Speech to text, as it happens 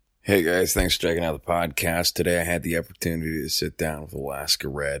Hey guys, thanks for checking out the podcast. Today I had the opportunity to sit down with Alaska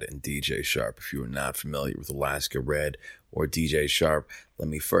Red and DJ Sharp. If you are not familiar with Alaska Red or DJ Sharp, let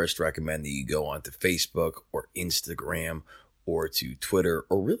me first recommend that you go onto Facebook or Instagram or to Twitter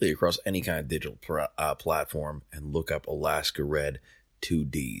or really across any kind of digital platform and look up Alaska Red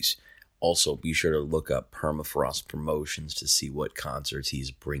 2Ds. Also, be sure to look up Permafrost Promotions to see what concerts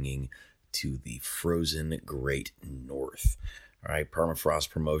he's bringing to the frozen Great North. All right, Permafrost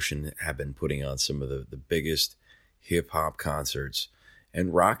Promotion have been putting on some of the biggest hip-hop concerts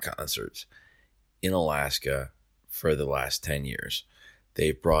and rock concerts in Alaska for the last 10 years.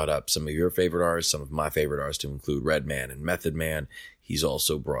 They've brought up some of your favorite artists, some of my favorite artists, to include Redman and Method Man. He's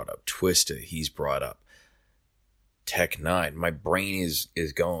also brought up Twista. He's brought up Tech Nine. My brain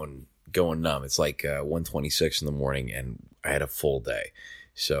is going numb. It's like 1:26 in the morning, and I had a full day.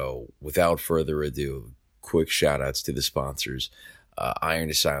 So without further ado, quick shout outs to the sponsors.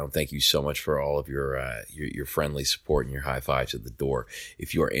 Iron Asylum, thank you so much for all of your friendly support and your high fives at the door.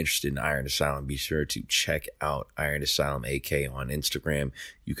 If you are interested in Iron Asylum, be sure to check out Iron Asylum AK on Instagram.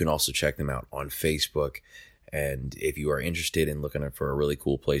 You can also check them out on Facebook. And if you are interested in looking for a really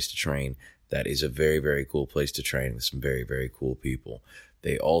cool place to train, that is a very, very cool place to train with some very, very cool people.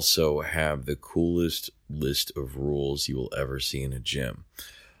 They also have the coolest list of rules you will ever see in a gym.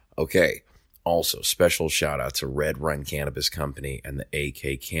 Okay. Also, special shout out to Red Run Cannabis Company and the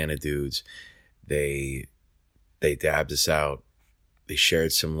AK Canna Dudes. They dabbed us out. They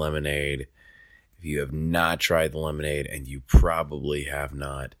shared some lemonade. If you have not tried the lemonade, and you probably have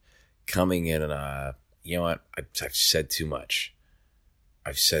not, coming in and you know what? I've said too much.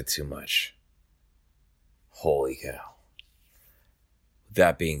 Holy cow. With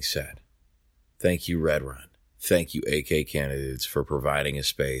that being said, thank you, Red Run. Thank you, AK Canna Dudes, for providing a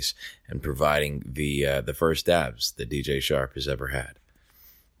space and providing the first dabs that DJ Sharp has ever had.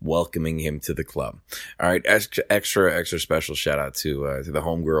 Welcoming him to the club. All right, extra special shout out to the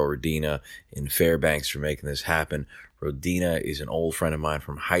homegirl Rodina in Fairbanks for making this happen. Rodina is an old friend of mine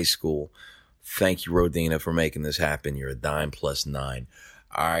from high school. Thank you, Rodina, for making this happen. You're a dime plus 9.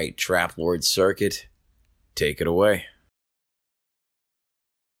 All right, Trap Lord Circuit, take it away.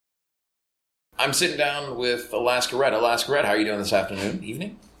 I'm sitting down with Alaska Red. Alaska Red, how are you doing this afternoon,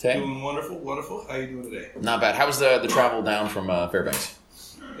 evening, today? Doing wonderful. How are you doing today? Not bad. How was the travel down from Fairbanks?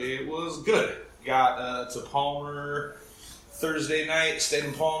 It was good. Got to Palmer Thursday night, stayed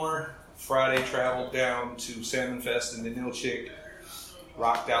in Palmer. Friday, traveled down to Salmon Fest in Ninilchik.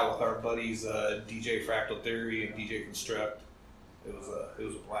 Rocked out with our buddies DJ Fractal Theory and DJ Construct. It was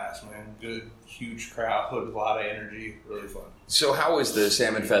a blast, man. Good, huge crowd, a lot of energy, really fun. So, how was the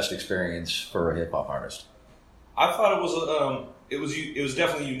Salmon Fest experience for a hip hop artist? I thought it was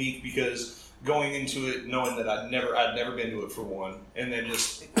definitely unique because going into it knowing that I'd never been to it for one, and then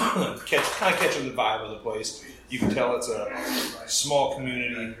just catching the vibe of the place. You can tell it's a small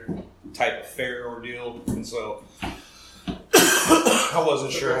community type of fair ordeal, and so I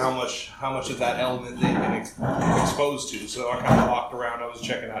wasn't sure how much of that element they'd been exposed to. So I kind of walked around. I was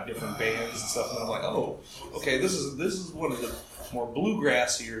checking out different bands and stuff, and I'm like, oh, okay, this is one of the more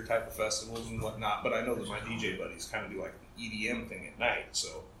bluegrassier type of festivals and whatnot. But I know that my DJ buddies kind of do like an EDM thing at night,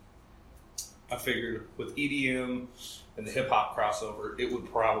 so I figured with EDM and the hip hop crossover,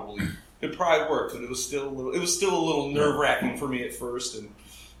 it'd probably work. But it was still a little nerve wracking for me at first, and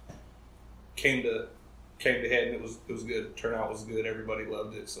came to head, and it was good. Turnout was good. Everybody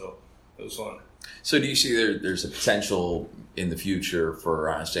loved it, so it was fun. So do you see there's a potential in the future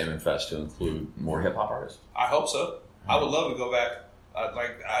for Salmon Fest to include more hip hop artists? I hope so. I would love to go back.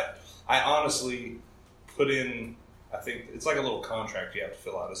 I honestly put in, I think it's like a little contract you have to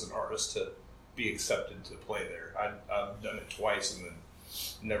fill out as an artist to be accepted to play there. I've done it twice and then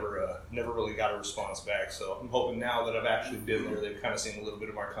never really got a response back. So I'm hoping now that I've actually been there, they've kind of seen a little bit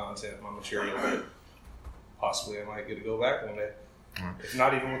of my content, my material, that possibly I might get to go back one day. If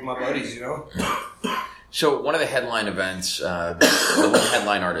not even with my buddies, you know? So one of the headline events, the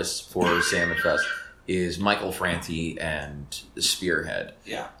headline artists for Salmon Fest is Michael Franti and Spearhead.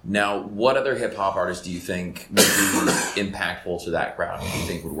 Yeah. Now, what other hip-hop artists do you think would be impactful to that crowd? Do you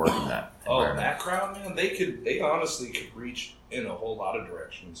think would work in that environment? That crowd, man, they honestly could reach in a whole lot of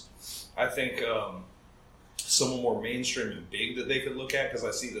directions. I think someone more mainstream and big that they could look at, because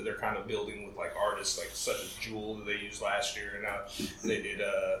I see that they're kind of building with like artists like such as Jewel that they used last year, and now they did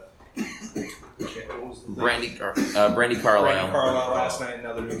Brandy Carlisle. Brandy Carlisle last night, and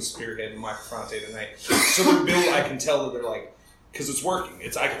now they're doing Spearhead and Michael Franti tonight. So they're built. I can tell that they're like, because it's working.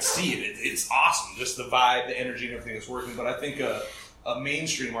 I can see it. It's awesome. Just the vibe, the energy, and everything is working. But I think a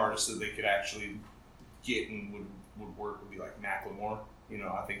mainstream artist that they could actually get and would work would be like Macklemore.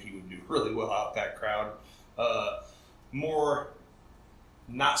 I think he would do really well out that crowd. More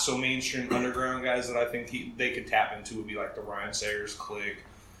not so mainstream underground guys that I think they could tap into would be like the Ryan Sayers clique,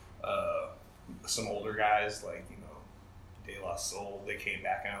 some older guys like De La Soul. They came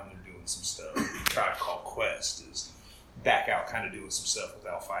back out and they're doing some stuff. Tribe Called Quest is back out, kind of doing some stuff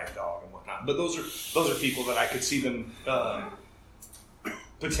with Fight Dog and whatnot. But those are people that I could see them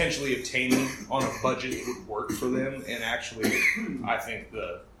potentially obtaining on a budget that would work for them, and actually, I think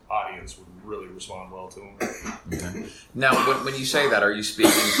the audience would really respond well to them. Okay. Now, when you say that, are you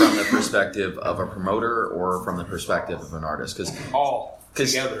speaking from the perspective of a promoter or from the perspective of an artist? Because all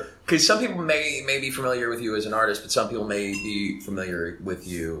together. Because some people may be familiar with you as an artist, but some people may be familiar with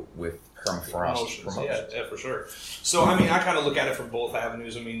you with Permafrost promotions. Yeah, for sure. So, I mean, I kind of look at it from both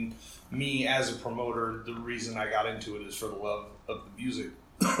avenues. I mean, me as a promoter, the reason I got into it is for the love of the music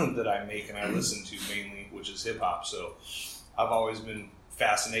that I make and I listen to mainly, which is hip hop. So I've always been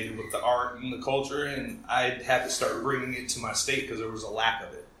fascinated with the art and the culture, and I had to start bringing it to my state because there was a lack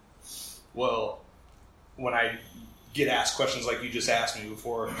of it. Well, when I get asked questions like you just asked me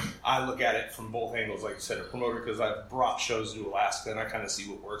before, I look at it from both angles, like you said, a promoter, because I've brought shows to Alaska and I kind of see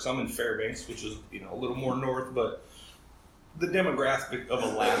what works. I'm in Fairbanks, which is a little more north, but the demographic of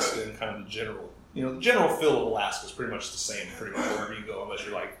Alaska and kind of the general feel of Alaska is pretty much the same, pretty much wherever you go, unless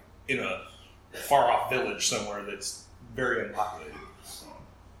you're like in a far off village somewhere that's very unpopulated,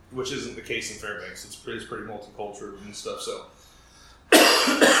 which isn't the case in Fairbanks. It's pretty multicultural and stuff. So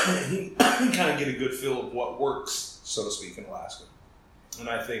you kind of get a good feel of what works, so to speak, in Alaska. And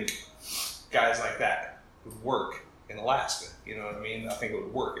I think guys like that would work in Alaska. You know what I mean? I think it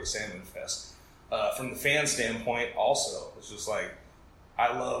would work at Salmon Fest. From the fan standpoint, also, it's just like,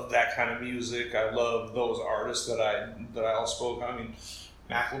 I love that kind of music. I love those artists that I all spoke on. I mean,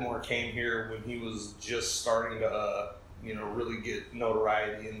 Macklemore came here when he was just starting to, really get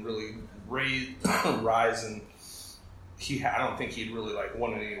notoriety and really rise. And I don't think he'd really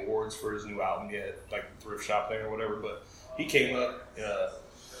won any awards for his new album yet, like the Thrift Shop thing or whatever. But he came up.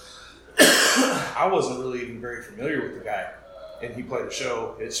 I wasn't really even very familiar with the guy, and he played a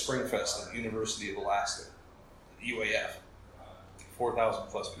show at Springfest at the University of Alaska, UAF. 4,000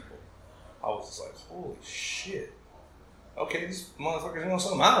 plus people. I was just like, holy shit. Okay, these motherfuckers know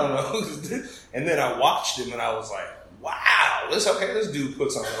something I don't know. And then I watched him and I was like, wow, this dude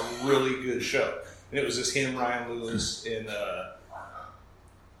puts on a really good show. And it was just him, Ryan Lewis, and the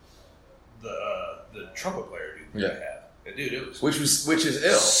trumpet player dude that I had. And dude, it was which is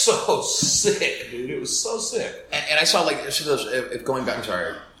ill. So sick, dude. It was so sick. And I saw if going back. I'm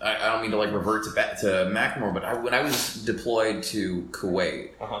sorry, I don't mean to revert to Macklemore, but when I was deployed to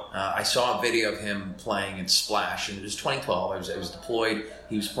Kuwait, I saw a video of him playing in Splash, and it was 2012. I was deployed.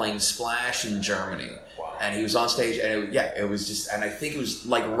 He was playing Splash in Germany, and he was on stage, and it was just, and I think it was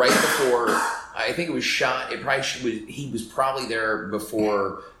right before. I think it was shot. It probably he was probably there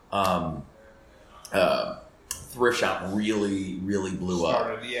before. Thrift Shop really blew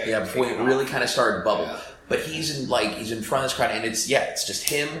up. Before it really kind of started to bubble. Yeah. But he's in front of this crowd, and it's just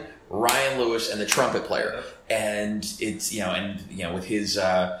him, Ryan Lewis, and the trumpet player, and it's with his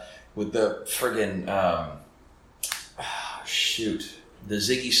with the friggin' the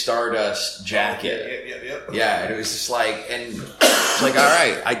Ziggy Stardust jacket. Yeah, and it was just and it's like, all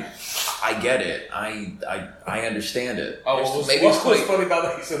right, I get it. I understand it. Oh, what's funny about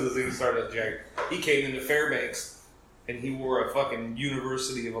that? He said the Ziggy Stardust jacket. He came into Fairbanks and he wore a fucking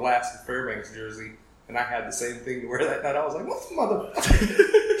University of Alaska Fairbanks jersey, and I had the same thing to wear that night. I was like, what the motherfucker?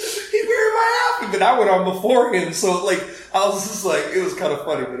 He's wearing my outfit, but I went on before him, so I was just it was kind of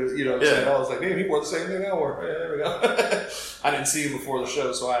funny, but I was like, man, he wore the same thing I wore. Yeah, there we go. I didn't see him before the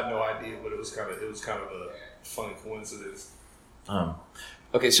show, so I had no idea, but it was kind of a funny coincidence.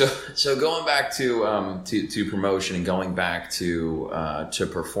 Okay, so going back to promotion and going back to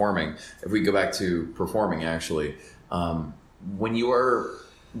performing, if we go back to performing, actually, when you're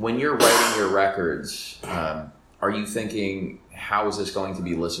writing your records, are you thinking, how is this going to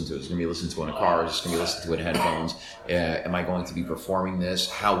be listened to? Is it going to be listened to in a car? Is it going to be listened to in headphones? Am I going to be performing this?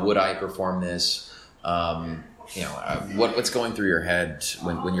 How would I perform this? What's going through your head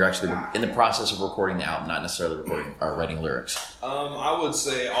when you're actually in the process of recording the album, not necessarily recording or writing lyrics? I would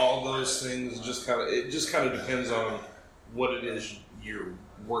say all those things just kind of depends on what it is you're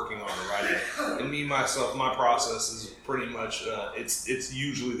working on writing. And me myself, my process is pretty much it's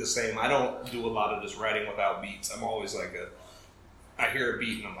usually the same. I don't do a lot of just writing without beats. I'm always I hear a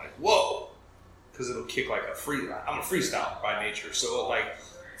beat and I'm like, whoa, because it'll kick I'm a freestyle by nature, so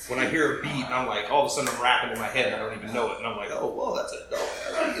when I hear a beat, I'm all of a sudden I'm rapping in my head and I don't even know it. And I'm like, oh, well, that's it.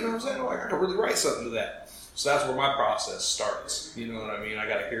 Oh, you know what I'm saying? I can really write something to that. So that's where my process starts. You know what I mean? I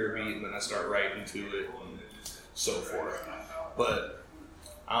got to hear a beat and then I start writing to it and so forth. But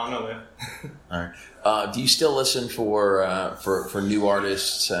I don't know, man. All right. Do you still listen for new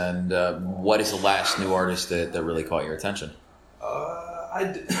artists? And what is the last new artist that really caught your attention?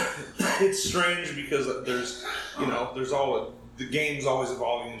 It's strange because there's always, the game's always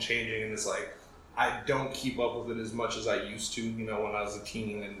evolving and changing, and it's like I don't keep up with it as much as I used to. When I was a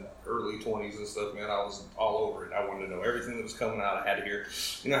teen and early 20s and stuff, man, I was all over it. I wanted to know everything that was coming out. I had to hear.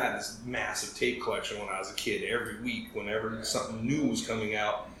 I had this massive tape collection when I was a kid. Every week, whenever something new was coming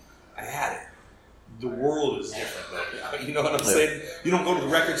out, I had it. The world is different, though. You know what I'm saying? You don't go to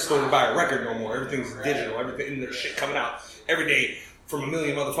the record store to buy a record no more. Everything's digital. Everything, and there's shit coming out every day from a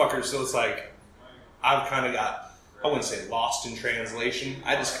million motherfuckers. So it's like I've kind of got, I wouldn't say lost in translation.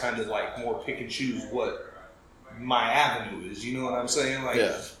 I just kind of like more pick and choose what my avenue is. You know what I'm saying?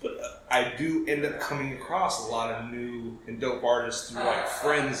 But I do end up coming across a lot of new and dope artists through like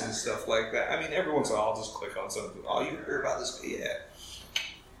friends and stuff like that. I mean, every once in a while I'll just click on something. Oh, you heard about this? Yeah.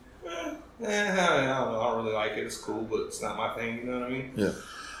 I don't know. I don't really like it. It's cool, but it's not my thing. You know what I mean? Yeah.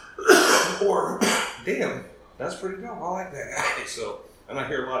 Or, damn, that's pretty dope. I like that guy. So, and I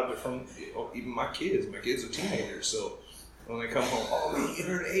hear a lot of it from even my kids. My kids are teenagers, so when they come home, oh man, you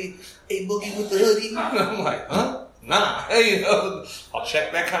heard a Boogie with the hoodie? And I'm like, huh? Nah. Hey, I'll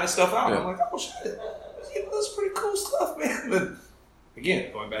check that kind of stuff out. Yeah. I'm like, oh shit, that's pretty cool stuff, man. But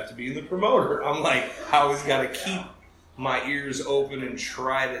again, going back to being the promoter, I'm like, I always got to keep my ears open and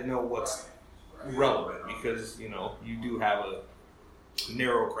try to know what's relevant, because you do have a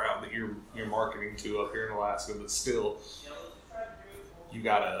narrow crowd that you're marketing to up here in Alaska, but still you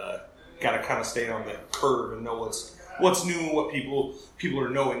gotta kind of stay on the curve and know what's new, what people are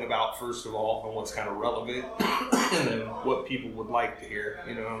knowing about first of all, and what's kind of relevant, and then what people would like to hear.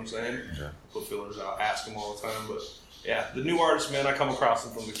 You know what I'm saying? Yeah. Put fillers out, ask them all the time. But yeah, the new artists, man, I come across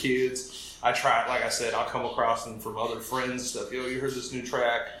them from the kids. I try, like I said, I'll come across them from other friends, stuff. Yo, you heard this new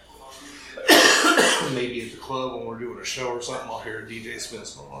track? Maybe at the club when we're doing a show or something, I'll hear a DJ spin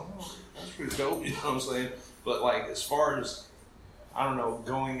something. I'm like, oh, that's pretty dope, you know what I'm saying? But like, as far as, I don't know,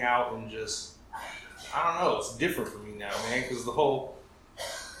 going out and just, I don't know, it's different for me now, man, because the whole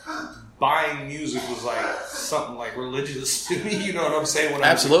buying music was like something like religious to me, you know what I'm saying?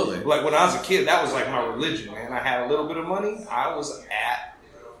 Absolutely. Like when I was a kid, that was like my religion, man. I had a little bit of money, I was at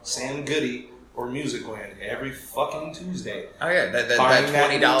Sam Goody or Musicland every fucking Tuesday. Oh yeah, that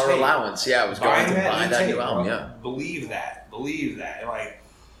 $20 allowance. Yeah, I was going to buy that new album. Yeah, believe that. Like,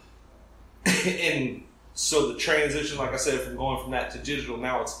 and so the transition, like I said, from going from that to digital,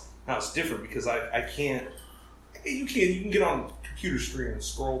 now it's different because I can't. You can get on the computer screen and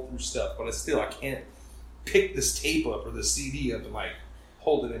scroll through stuff, but I can't pick this tape up or this CD up and like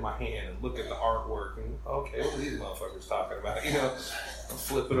hold it in my hand and look at the artwork and okay, what are these motherfuckers talking about?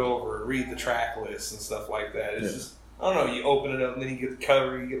 Flip it over and read the track list and stuff like that. It's just, I don't know, you open it up and then you get the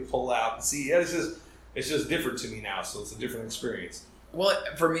cover, you get to pull out and see. It's just different to me now, so it's a different experience. Well,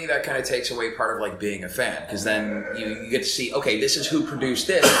 for me, that kind of takes away part of like being a fan, because then you get to see, okay, this is who produced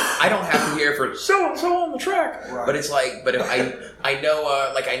this. I don't have to hear for so on the track, right. But it's like, but if I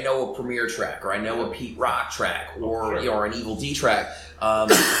know a Premier track, or I know a Pete Rock track, or an Evil D track, but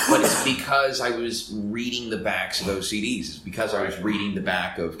it's because I was reading the backs of those CDs. It's because I was reading the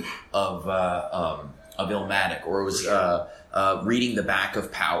back of Illmatic, or it was reading the back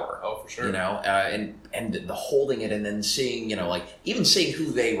of Power. Oh, for sure. And the holding it and then seeing, even seeing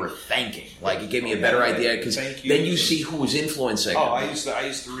who they were thanking. Like, it gave me a better idea, because then you see who was influencing them. I used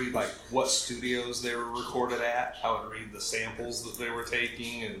to read, like, what studios they were recorded at. I would read the samples that they were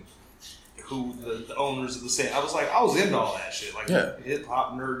taking and who the owners of the sample. I was into all that shit. Like,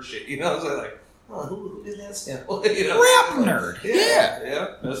 hip-hop nerd shit. I was like, oh, who did that sample? Rap nerd.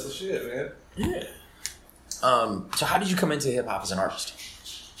 Yeah. That's the shit, man. Yeah. So how did you come into hip-hop as an artist?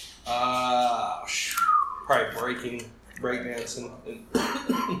 Probably breakdancing in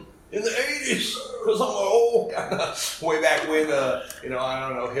the 80s. Because I'm old. Way back when, I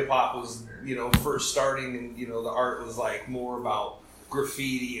don't know, hip-hop was, first starting, and, the art was, like, more about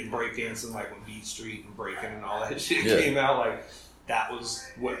graffiti and breakdancing, like when Beat Street and breaking and all that shit came out. Like, that was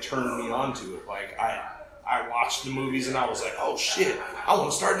what turned me onto it. Like, I watched the movies and I was like, oh shit, I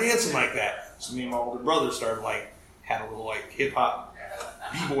want to start dancing like that. So me and my older brother started had a little hip hop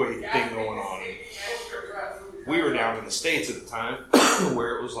b-boy thing going on. And we were down in the States at the time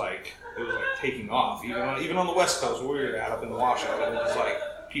where it was taking off. Even on the West Coast where we were at up in Washington, it was like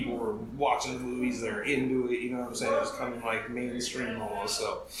people were watching the movies, they're into it, you know what I'm saying? It was coming mainstream almost.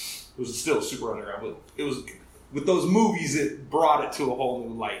 So it was still super underground, but it was with those movies, it brought it to a whole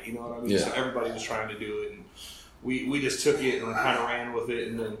new light. You know what I mean? Yeah. So everybody was trying to do it, and we just took it and kind of ran with it,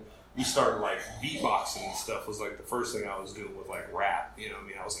 and then we started like beatboxing and stuff. Was like the first thing I was doing with like rap. You know what I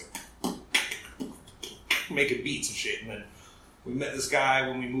mean? I was like making beats and shit, and then we met this guy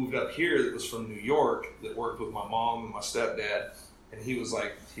when we moved up here that was from New York that worked with my mom and my stepdad, and he was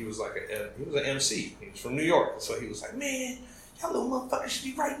an MC. He was from New York, so he was like, man, y'all little motherfuckers should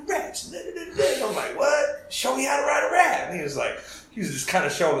be writing raps. And I'm like, what? Show me how to write a rap. And he was just kind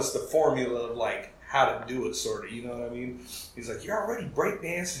of showing us the formula of like how to do it, sort of. You know what I mean? He's like, you're already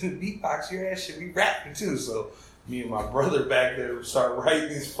breakdancing and beatbox. Your ass should be rapping too. So me and my brother back there started writing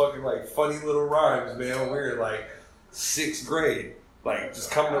these fucking like funny little rhymes, man. We were like 6th grade, like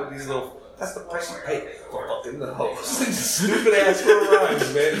just coming up with these little. That's the price you pay for fucking the hoes. Stupid ass little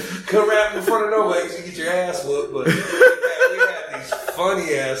rhymes, man. Come rap in front of nobody because you get your ass whooped. But we had these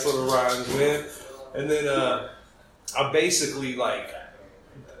funny ass little rhymes, man. And then I basically like,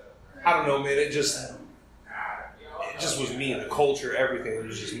 I don't know, man. It just was me and the culture, everything. It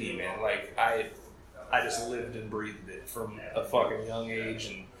was just me, man. Like I just lived and breathed it from a fucking young age,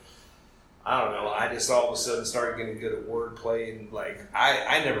 and I don't know, I just all of a sudden started getting good at wordplay, and like,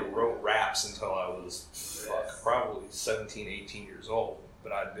 I never wrote raps until I was, probably 17, 18 years old,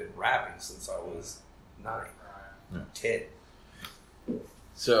 but I'd been rapping since I was 9, 10.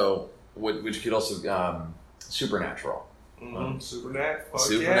 So, which you could also, Supernatural. Mm-hmm.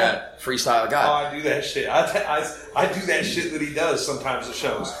 Supernat, Freestyle Oh, guy. I do that shit. I do that shit that he does sometimes at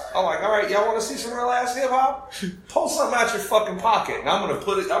shows. I'm like, all right, y'all want to see some real ass hip hop? Pull something out your fucking pocket, and I'm gonna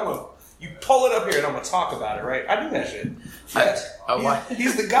you pull it up here, and I'm gonna talk about it, right? I do that shit.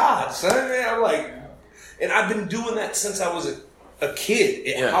 He's the god, son. I'm like, and I've been doing that since I was a kid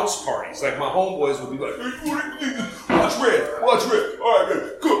at house parties. Like my homeboys would be like, hey, watch Red. All right,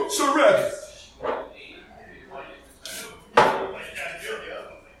 good, cool, so rap.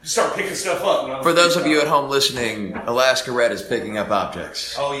 Start picking stuff up. For those of you at home listening, Alaska Red is picking up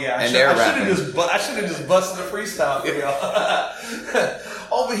objects. Oh yeah, and they're rapping. I should have just busted a freestyle for y'all.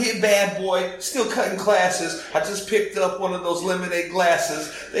 Over here, bad boy, still cutting classes. I just picked up one of those lemonade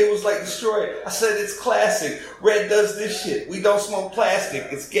glasses. They was like, destroy it. I said, it's classic. Red does this shit. We don't smoke plastic.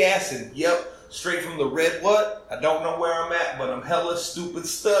 It's gassing. Yep. Straight from the red what? I don't know where I'm at, but I'm hella stupid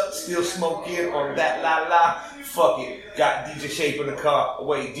stuck. Still smoking on that la. Fuck it. Got DJ Shape in the car.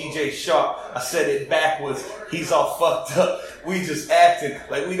 Wait, DJ Sharp. I said it backwards. He's all fucked up. We just acting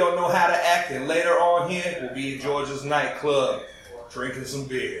like we don't know how to act. And later on here, we'll be at Georgia's nightclub drinking some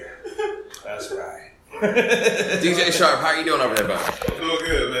beer. That's right. DJ Sharp, how are you doing over there, bud? Doing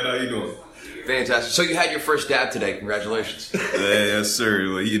good, man. How you doing? Fantastic. So you had your first dab today. Congratulations. Yes, sir.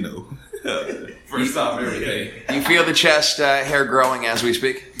 Well, you know. First time every day. Do you feel the chest hair growing as we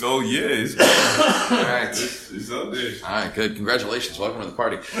speak? Oh, yeah. It's, All right. it's up there. All right, good. Congratulations. Welcome to the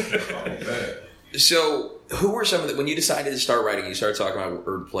party. Oh, man. So, who were some of the, when you decided to start writing, you started talking about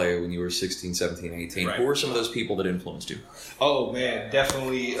wordplay when you were 16, 17, 18. Right. Who were some of those people that influenced you? Oh man,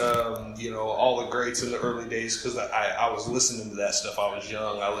 definitely. All the greats in the early days because I was listening to that stuff. I was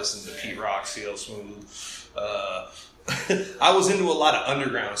young. I listened to Pete Rock, CL Smooth. I was into a lot of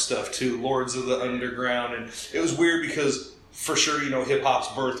underground stuff too, Lords of the Underground, and it was weird because for sure, hip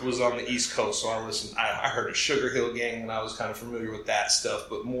hop's birth was on the East Coast, so I listened. I heard of Sugar Hill Gang, and I was kind of familiar with that stuff,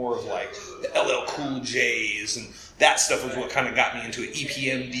 but more of like the LL Cool J's and that stuff was what kind of got me into it.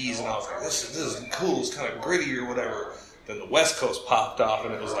 EPMDs, and I was like, this is cool. It's kind of gritty or whatever. Then the West Coast popped off,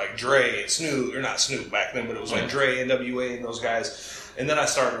 and it was like Dre and Snoop, or not Snoop back then, but it was like Dre, NWA, and those guys. And then I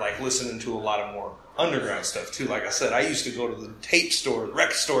started like listening to a lot of more underground stuff too. Like I said, I used to go to the tape store, the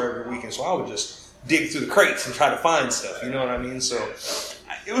record store every weekend, so I would just dig through the crates and try to find stuff. You know what I mean? So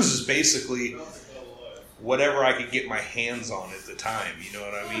it was just basically whatever I could get my hands on at the time. You know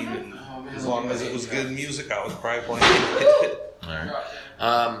what I mean? And as long as it was good music, I was probably playing it. All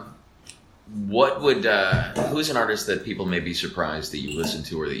right. What would who's an artist that people may be surprised that you listen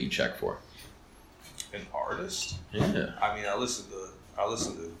to or that you check for? An artist? Yeah. I mean, I listen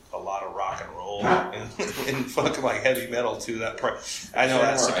to a lot of rock and roll and fucking like heavy metal too. I know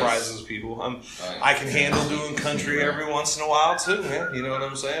that surprises people. I can handle doing country every once in a while too, man. You know what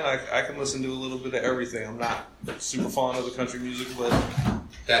I'm saying? I can listen to a little bit of everything. I'm not super fond of the country music, but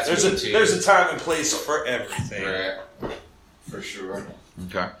there's a time and place for everything. Right. For sure.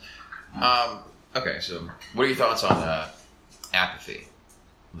 Okay. Okay. So, what are your thoughts on Apathy?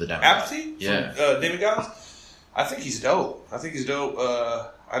 The Demigods? Apathy? Yeah. From Demigods? I think he's dope.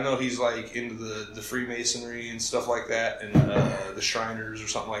 I I know he's like into the Freemasonry and stuff like that, and the Shriners or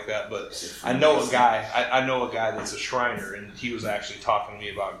something like that. But I know a guy. I know a guy that's a Shriner, and he was actually talking to me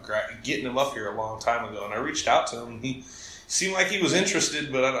about getting him up here a long time ago. And I reached out to him. He seemed like he was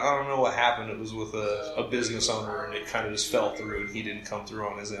interested, but I don't know what happened. It was with a business owner, and it kind of just fell through, and he didn't come through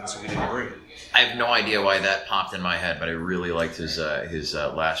on his end, so we didn't bring him. I have no idea why that popped in my head, but I really liked his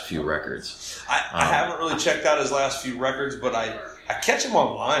last few records. I haven't really checked out his last few records, but I catch him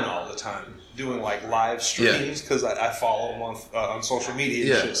online all the time doing like live streams because I follow him on social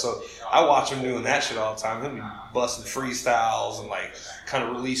media and shit. So I watch him doing that shit all the time. He'll be busting freestyles and like kind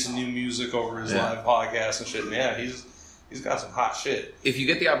of releasing new music over his live podcasts and shit. And he's got some hot shit. If you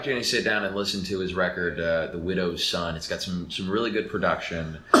get the opportunity to sit down and listen to his record, The Widow's Son, it's got some really good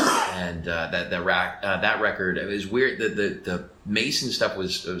production, and that record, it was weird. The Mason stuff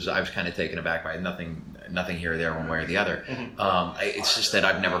was I was kind of taken aback by it. Nothing here or there one way or the other. Mm-hmm. It's just that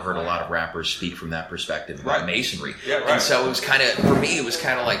I've never heard a lot of rappers speak from that perspective about Masonry. Yeah, right. And so it was kind of, for me, it was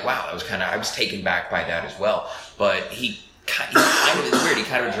kind of like, wow, I was taken back by that as well. But he kind of, it's weird, he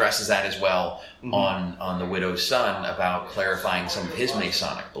kind of addresses that as well on The Widow's Son about clarifying some of his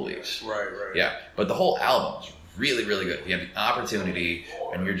Masonic beliefs. Right. Yeah, but the whole album is really, really good. If you have the opportunity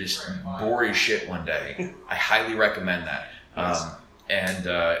and you're just bored as shit one day, I highly recommend that. Nice. I'm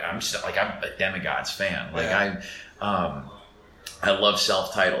a Demigods fan. I love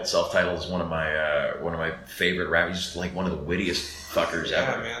Self-Titled. Self-Titled is one of my favorite rappers. He's just like one of the wittiest fuckers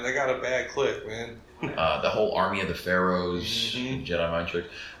ever. Yeah, man, they got a bad click, man. The whole Army of the Pharaohs, Jedi Mind Trick.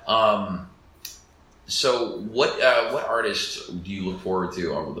 So what artists do you look forward to,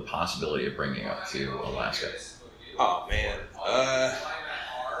 or the possibility of bringing up to Alaska? Oh man.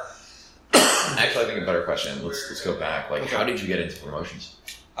 Actually, I think a better question. Let's go back. How did you get into promotions?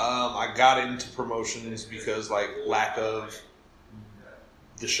 I got into promotions because lack of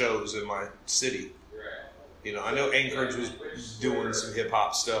the shows in my city. You know, I know Anchorage was doing some hip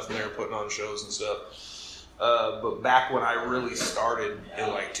hop stuff and they were putting on shows and stuff. But back when I really started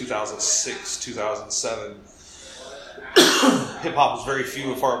in 2006, 2007, hip hop was very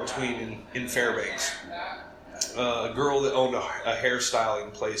few and far between in Fairbanks. A girl that owned a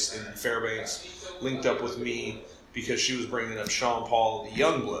hairstyling place in Fairbanks linked up with me because she was bringing up Sean Paul of the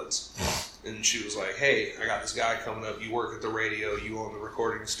Youngbloods. And she was like, hey, I got this guy coming up. You work at the radio. You own the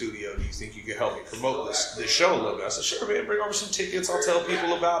recording studio. Do you think you could help me promote this show a little bit? I said, sure, man. Bring over some tickets. I'll tell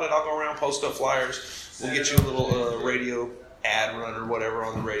people about it. I'll go around, post up flyers. We'll get you a little radio ad run or whatever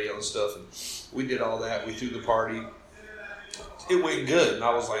on the radio and stuff. And we did all that. We threw the party. It went good, and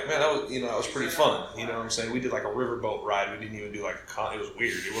I was like, man, that was pretty fun. You know what I'm saying? We did a riverboat ride. We didn't even do a con. It was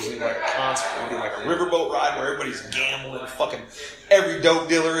weird. It wasn't even a concert. We did a riverboat ride where everybody's gambling. Fucking every dope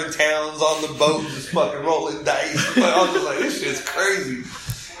dealer in town's on the boat, just fucking rolling dice. But I was just like, this shit's crazy.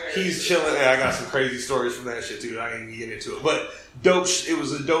 He's chilling. And I got some crazy stories from that shit too. I ain't even get into it, but dope. It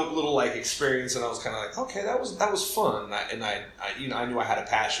was a dope little experience, and I was kind of like, okay, that was fun. And I knew I had a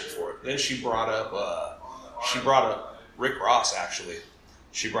passion for it. Then she brought up Rick Ross, actually.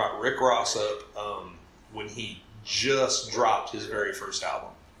 She brought Rick Ross up when he just dropped his very first album.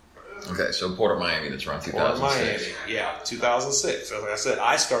 Okay, so Port of Miami, that's around 2006. Port of Miami, yeah, 2006. Like I said,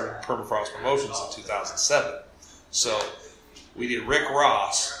 I started Permafrost Promotions in 2007. So we did Rick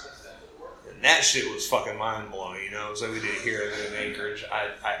Ross, and that shit was fucking mind-blowing, you know? So we did it here and then in Anchorage.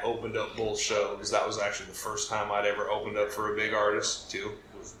 I opened up both shows. That was actually the first time I'd ever opened up for a big artist, too,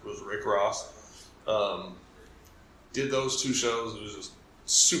 was Rick Ross. Did those two shows. It was just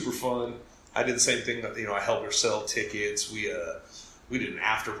super fun. I did the same thing. I helped her sell tickets. We did an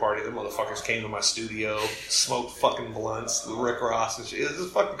after party. The motherfuckers came to my studio, smoked fucking blunts with Rick Ross and shit. It was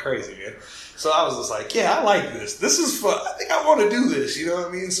just fucking crazy, man. So I was just like, yeah, I like this. This is fun. I think I want to do this. You know what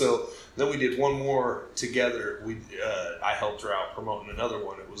I mean? So then we did one more together. I helped her out promoting another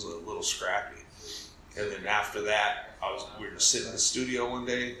one. It was a little scrappy. And then after that, we were just sitting in the studio one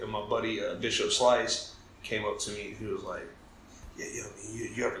day, and my buddy Bishop Slice came up to me. He was like, yeah,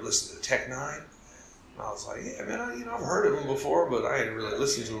 you ever listen to Tech Nine? And I was like, yeah, man, I've heard of him before, but I hadn't really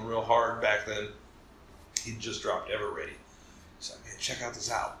listened to him real hard back then. He just dropped Ever Ready. He's like, man, check out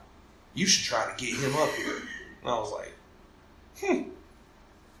this album. You should try to get him up here. And I was like,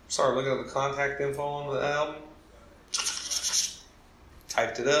 Started looking at the contact info on the album.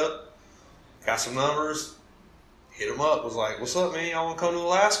 Typed it up. Got some numbers. Hit him up. Was like, what's up, man? Y'all want to come to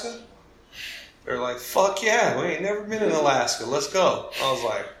Alaska? They're like, fuck yeah, we ain't never been in Alaska. Let's go. I was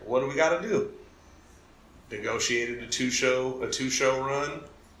like, what do we got to do? Negotiated a two-show run,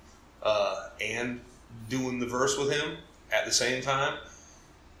 and doing the verse with him at the same time.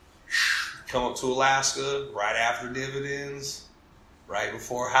 Come up to Alaska right after Dividends, right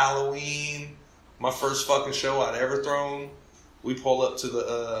before Halloween, my first fucking show I'd ever thrown. We pull up to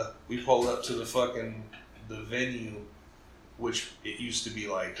the fucking the venue, which it used to be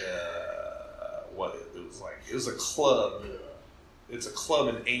like it was a club. It's a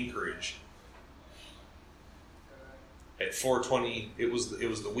club in Anchorage. At 420, it was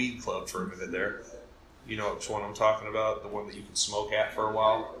the weed club for a minute there. You know which one I'm talking about? The one that you can smoke at for a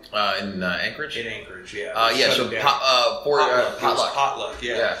while? In Anchorage? In Anchorage, yeah. Potluck,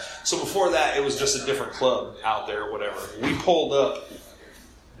 yeah. So before that, it was just a different club out there or whatever. We pulled up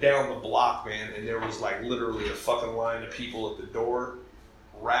down the block, man, and there was like literally a fucking line of people at the door,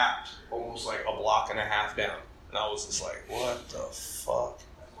 wrapped almost like a block and a half down. And I was just like, what the fuck?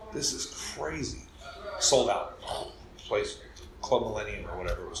 This is crazy. Sold out. Place, Club Millennium or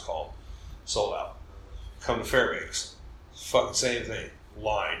whatever it was called. Sold out. Come to Fairbanks. Fucking same thing.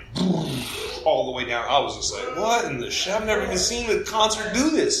 Line. All the way down. I was just like, what in the shit? I've never even seen a concert do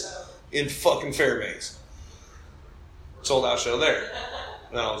this in fucking Fairbanks. Sold out show there.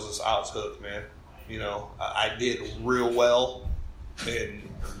 And I was hooked, man. You know, I did real well. And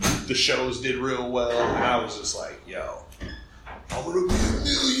the shows did real well. And I was just like, yo, I'm going to be a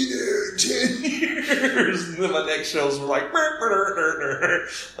millionaire in 10 years. And then my next shows were like,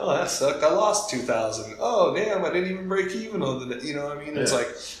 oh, that sucked. I lost 2,000. Oh, damn, I didn't even break even on the, you know what I mean? It's like,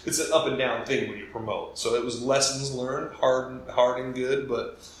 it's an up and down thing when you promote. So it was lessons learned, hard and good,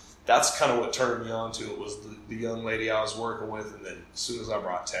 but that's kind of what turned me on to it was the young lady I was working with. And then as soon as I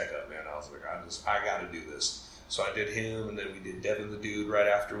brought Tech up, man, I was like, I got to do this. So I did him, and then we did Devin the Dude right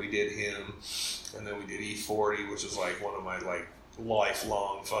after we did him. And then we did E40, which is like one of my like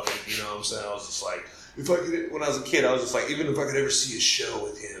lifelong fucking, you know what I'm saying? I was just like, if I could, when I was a kid, I was just like, even if I could ever see a show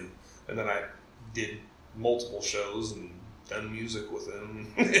with him. And then I did multiple shows and done music with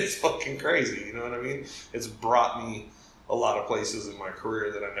him. It's fucking crazy, you know what I mean? It's brought me a lot of places in my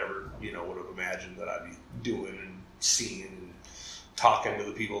career that I never, you know, would have imagined that I'd be doing and seeing and talking to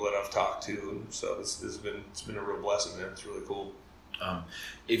the people that I've talked to. And so it's been a real blessing, man. It's really cool.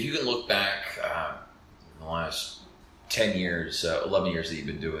 If you can look back in the last 10 years, 11 years that you've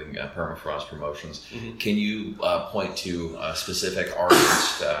been doing Permafrost Promotions, can you point to a specific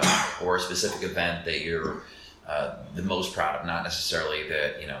artist or a specific event that you're the most proud of? Not necessarily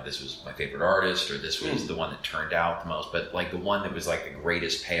that, you know, this was my favorite artist or this was the one that turned out the most, but like the one that was like the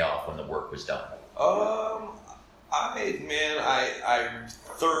greatest payoff when the work was done. I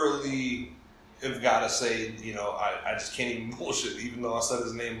thoroughly have got to say, you know, I just can't even bullshit. Even though I said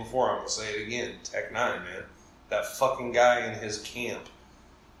his name before, I'm going to say it again. Tech Nine, man. That fucking guy and his camp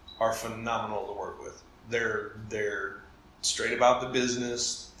are phenomenal to work with. They're straight about the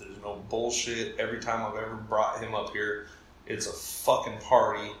business. There's no bullshit. Every time I've ever brought him up here, it's a fucking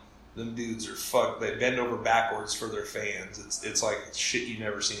party. Them dudes are they bend over backwards for their fans. It's like shit you've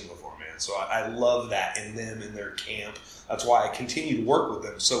never seen before, man. So I love that in them, in their camp. That's why I continue to work with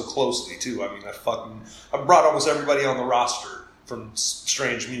them so closely, too. I mean, I've brought almost everybody on the roster from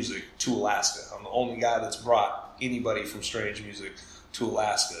Strange Music to Alaska. I'm the only guy that's brought anybody from Strange Music to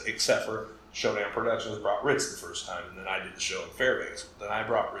Alaska, except for Showdown Productions brought Ritz the first time, and then I did the show in Fairbanks. Then I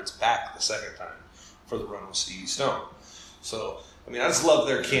brought Ritz back the second time for the run with Stevie Stone. So, I mean, I just love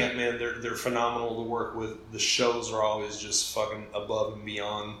their camp, man. They're phenomenal to work with. The shows are always just fucking above and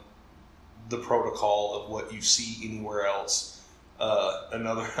beyond the protocol of what you see anywhere else. I'm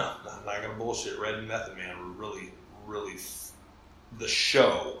not gonna bullshit. Red and Method Man were really the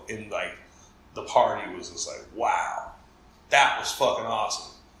show in like the party was just like, wow, that was fucking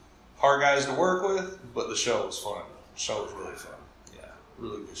awesome. Hard guys to work with, but the show was fun. The show was really fun. Yeah,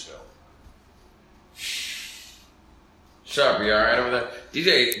 really good show. Sharp, you all right over there?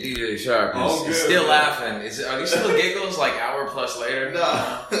 DJ Sharp is still laughing. Are these still giggles like hour plus later?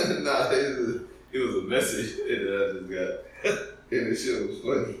 Nah, it was a message that I just got, and the shit was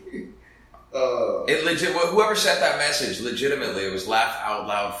funny. Whoever sent that message, legitimately, it was laugh out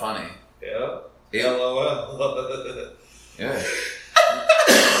loud funny. Yeah. LOL. Yeah.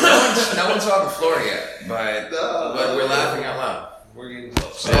 No one saw the floor yet, but we're laughing out loud. We're getting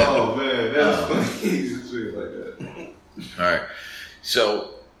close. Oh man, that's funny. Shit like that. All right.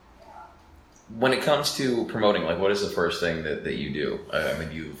 So, when it comes to promoting, like, what is the first thing that you do? I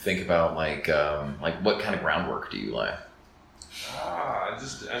mean, you think about like what kind of groundwork do you lay?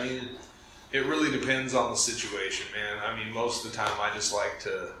 It really depends on the situation, man. I mean, most of the time, I just like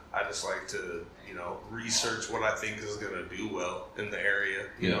to, you know, research what I think is going to do well in the area.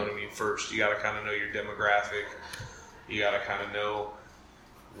 You know what I mean? First, you got to kind of know your demographic. You got to kind of know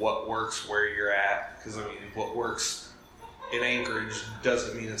what works where you're at. Because, I mean, what works in Anchorage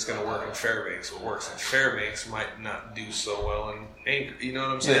doesn't mean it's going to work in Fairbanks. What works in Fairbanks might not do so well in Anchorage. You know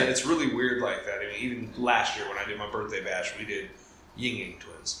what I'm saying? Yeah. It's really weird like that. I mean, even last year when I did my birthday bash, we did Yin Yang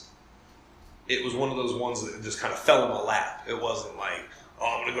Twins. It was one of those ones that just kind of fell in my lap. It wasn't like,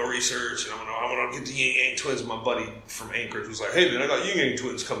 oh, I'm going to go research and I'm going to get the Yin Yang Twins. My buddy from Anchorage was like, hey, man, I got Yin Yang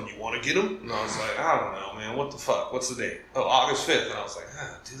Twins coming. You want to get them? And I was like, I don't know, man. What the fuck? What's the date? Oh, August 5th. And I was like,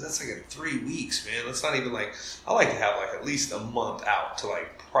 dude, that's like in 3 weeks, man. That's not even like, I like to have like at least a month out to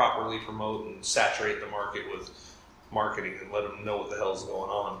like properly promote and saturate the market with marketing and let them know what the hell's going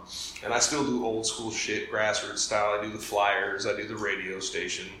on. And I still do old school shit, grassroots style. I do the flyers. I do the radio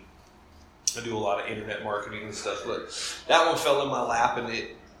station. I do a lot of internet marketing and stuff, but that one fell in my lap, and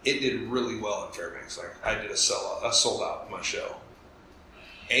it did really well in Fairbanks. Like I did a sold out my show.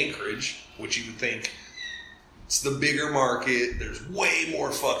 Anchorage, which you would think it's the bigger market, there's way more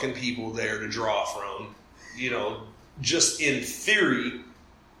fucking people there to draw from. You know, just in theory,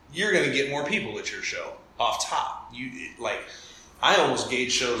 you're going to get more people at your show off top. I almost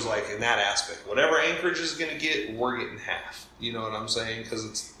gauge shows like in that aspect. Whatever Anchorage is going to get, we're getting half. You know what I'm saying?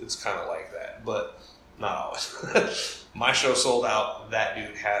 Because it's kind of like that, but not always. My show sold out. That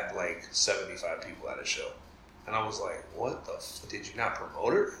dude had like 75 people at his show. And I was like, what the did you not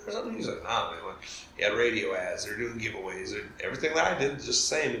promote it or something? He's like, nah, man. Like, he had radio ads. They're doing giveaways. Everything that I did, just the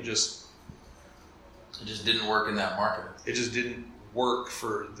same. It just didn't work in that market. It just didn't work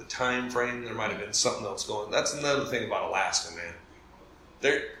for the time frame. There might have been something else going. That's another thing about Alaska, man.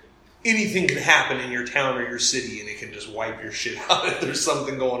 Anything can happen in your town or your city, and it can just wipe your shit out if there's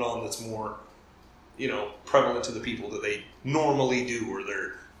something going on that's more, you know, prevalent to the people that they normally do or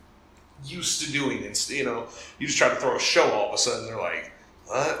they're used to doing. And, you know, you just try to throw a show, all of a sudden they're like,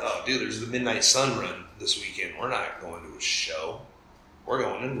 what? Oh, dude, there's the Midnight Sun Run this weekend. We're not going to a show. We're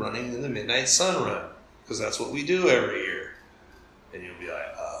going and running in the Midnight Sun Run because that's what we do every year. And you'll be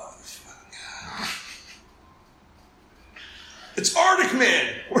like, oh, fucking God. It's Arctic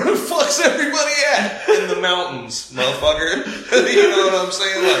Man. Where the fuck's everybody at? In the mountains, motherfucker. You know what I'm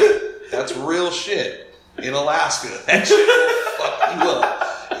saying? Like, that's real shit. In Alaska. That shit will fuck you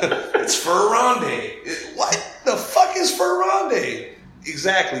up. It's Fur-Ronde. What the fuck is Fur-Ronde?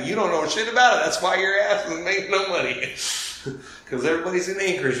 Exactly. You don't know shit about it. That's why your ass is making no money. Because everybody's in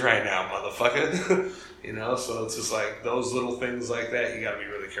Anchorage right now, motherfucker. You know, so it's just like those little things like that you gotta be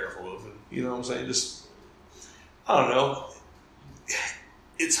really careful of. And, you know what I'm saying? Just, I don't know.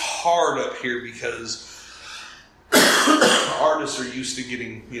 It's hard up here because artists are used to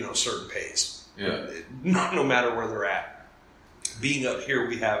getting, you know, certain pays. Yeah. No matter where they're at. Being up here,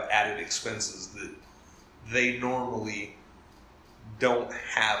 we have added expenses that they normally don't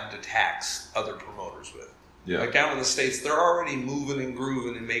have to tax other promoters with. Yeah. Like down in the States, they're already moving and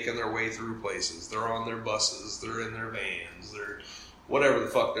grooving and making their way through places. They're on their buses, they're in their vans, they're whatever the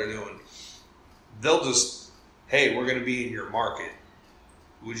fuck they're doing. They'll just, hey, we're going to be in your market.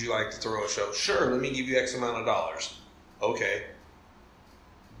 Would you like to throw a show? Sure, let me give you X amount of dollars. Okay.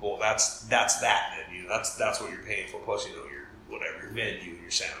 Well, that's that then. You know, that's what you're paying for. Plus, you know, your whatever, your venue,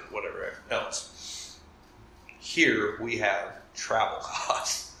 your sound, whatever else. Here we have travel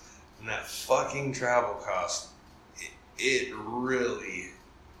costs. And that fucking travel cost, it really,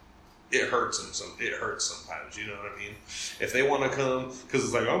 it hurts them. It hurts sometimes. You know what I mean? If they want to come, because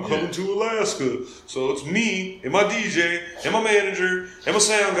it's like, I'm coming to Alaska, so it's me and my DJ and my manager and my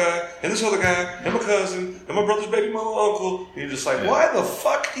sound guy and this other guy and my cousin and my brother's baby mama uncle. And you're just like, why the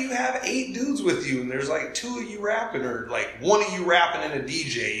fuck do you have 8 dudes with you? And there's like 2 of you rapping, or like 1 of you rapping and a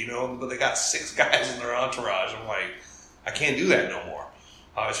DJ, you know? But they got 6 guys in their entourage. I'm like, I can't do that no more.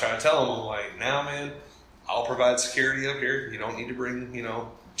 I was trying to tell them, I'm like, nah, man, I'll provide security up here. You don't need to bring, you know,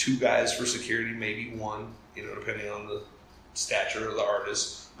 2 guys for security, maybe 1, you know, depending on the stature of the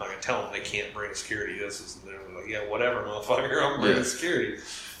artist. I'm not going to tell them they can't bring security. This is, they're like, yeah, whatever, motherfucker, I'm bringing security.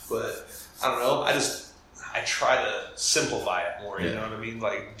 But I don't know. I try to simplify it more. You know what I mean?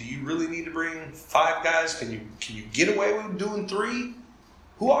 Like, do you really need to bring 5 guys? Can you get away with doing 3?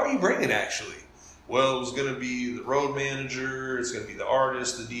 Who are you bringing, actually? Well, it was going to be the road manager, it's going to be the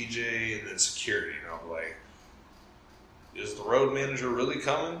artist, the DJ, and then security. And I'm like, is the road manager really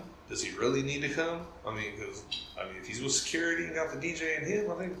coming? Does he really need to come? I mean, because, if he's with security and got the DJ and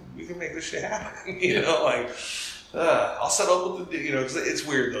him, I think we can make this shit happen. You know, like, I'll set up with the, you know, because it's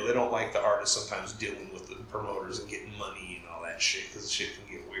weird, though. They don't like the artists sometimes dealing with the promoters and getting money and all that shit, because the shit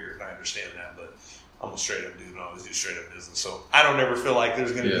can get weird, and I understand that, but I'm a straight up dude and I always do straight up business. So I don't ever feel like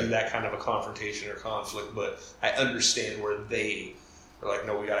there's going to be that kind of a confrontation or conflict, but I understand where they are like,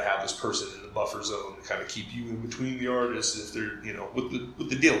 no, we got to have this person in the buffer zone to kind of keep you in between the artists if they're, you know, with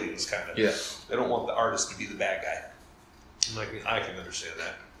the dealings kind of. Yeah. They don't want the artist to be the bad guy. I can understand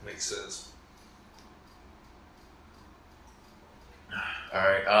that. Makes sense. All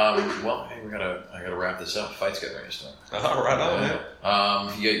right. Well, hey, I gotta wrap this up. Fight's getting ready to start. Right on,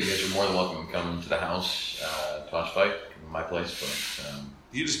 man. You guys are more than welcome to come to the house to watch fight. My place, but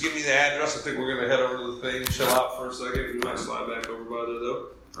You just give me the address. I think we're gonna head over to the thing, chill out for a second. We might slide back over by there though.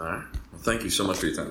 All right. Well, thank you so much for your time.